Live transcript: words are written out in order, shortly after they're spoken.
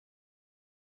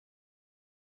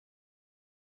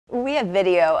We have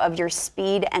video of your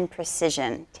speed and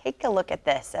precision. Take a look at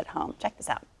this at home. Check this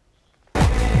out.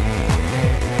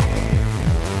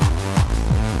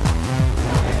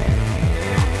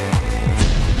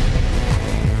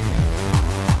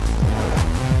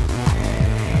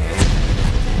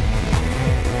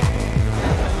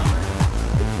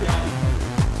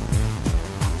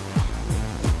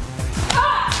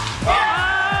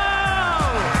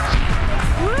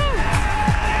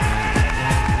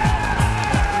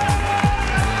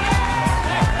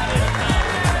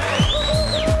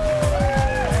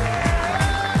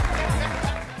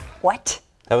 What?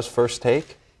 That was first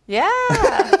take? Yeah.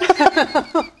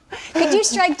 Could you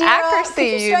strike DeRo?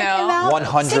 Accuracy, you know.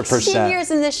 100%. 16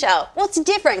 years in this show. Well, it's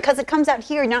different because it comes out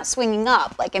here, not swinging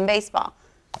up like in baseball.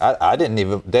 I didn't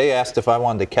even, they asked if I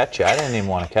wanted to catch it. I didn't even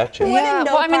want to catch it. Yeah,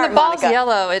 well, I mean, the ball's Monica.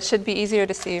 yellow. It should be easier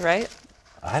to see, right?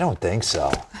 I don't think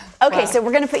so. Okay, so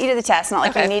we're going to put you to the test. Not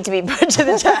like you need to be put to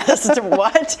the test.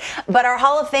 What? But our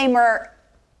Hall of Famer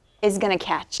is going to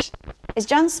catch. Is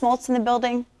John Smoltz in the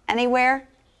building anywhere?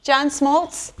 John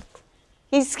Smoltz?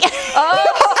 He's scared. He's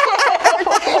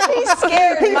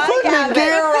scared. He put the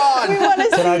gear on. We want to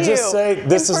see Can I just say,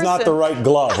 this is not the right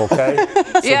glove, okay?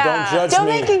 So Yeah. Don't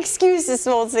make excuses,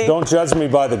 Smoltzy. Don't judge me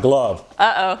by the glove.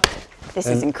 Uh-oh. This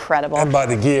is incredible. And by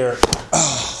the gear.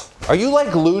 Are you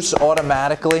like loose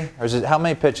automatically? Or is it, how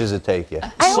many pitches does it take you?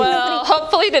 Well,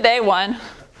 hopefully today one.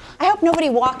 I hope nobody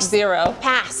walks 0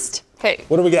 past. Okay.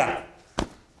 What do we got?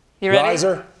 You ready?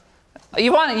 Riser?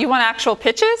 You want actual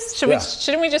pitches?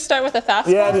 Shouldn't we just start with a fastball?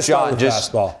 Yeah, just start with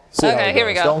just fastball. See how Okay, it here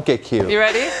we goes. go. Don't get cute. You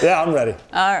ready? Yeah, I'm ready.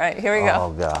 All right, here we go.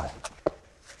 Oh, God.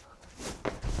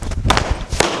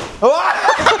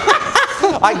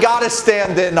 I got to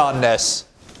stand in on this.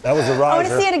 That was a I riser. want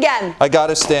to see it again. I got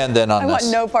to stand in on I this.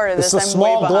 want no part of this. It's a I'm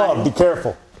small way behind. glove. Be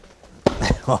careful.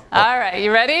 All right,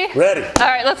 you ready? Ready. All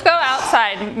right, let's go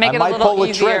outside and make I it a might little pull the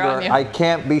easier trigger. on you. I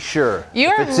can't be sure.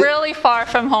 You're If it's- really far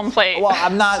from home plate. Well,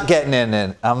 I'm not getting in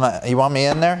it. You want me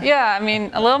in there? Yeah, I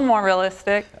mean, a little more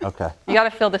realistic. Okay. You got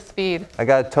to feel the speed. I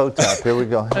got a toe tap. Here we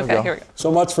go. Here we Okay, go. here we go.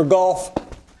 So much for golf.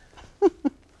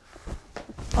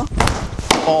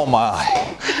 Oh, my.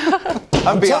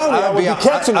 I'm telling you, I would be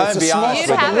catching it. It's a small, You'd like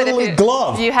a have it little if league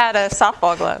glove. you had a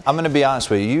softball glove. I'm going to be honest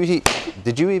with you.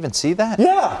 Did you even see that?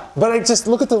 Yeah, but I just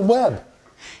look at the web.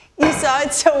 You saw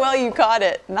it so well, you caught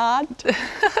it. Not.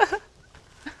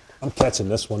 I'm catching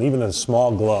this one, even in a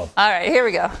small glove. All right, here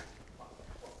we go.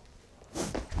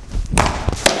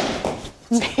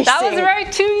 That was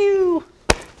right to you.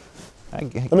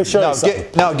 Let me show you something.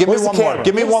 Give me Where's the one more. camera?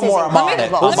 Give me one more. I'm on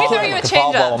it. Let me throw you a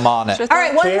changeup. I'm on it. All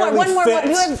right, one more.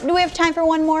 Barely Do we have time for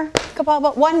one more?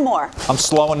 Kababa, one more. I'm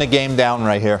slowing the game down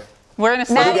right here. We're going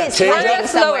to Matt slow, is change we're up? gonna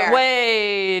slow somewhere. it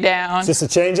way down. Is this a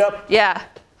changeup? Yeah.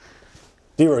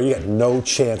 DeRo, you got no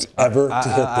chance ever to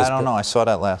hit this. I don't know. I saw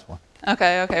that last one.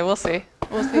 Okay, we'll see.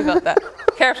 We'll see about that.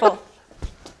 Careful.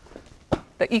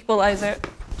 The equalizer.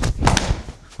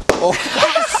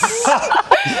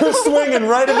 You're swinging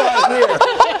right about here.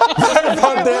 Right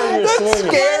about there, you're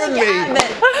swinging. Scared me. Abbott,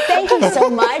 thank you so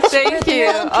much. Thank you.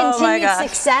 Oh, my Continued gosh.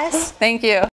 success. Thank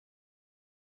you.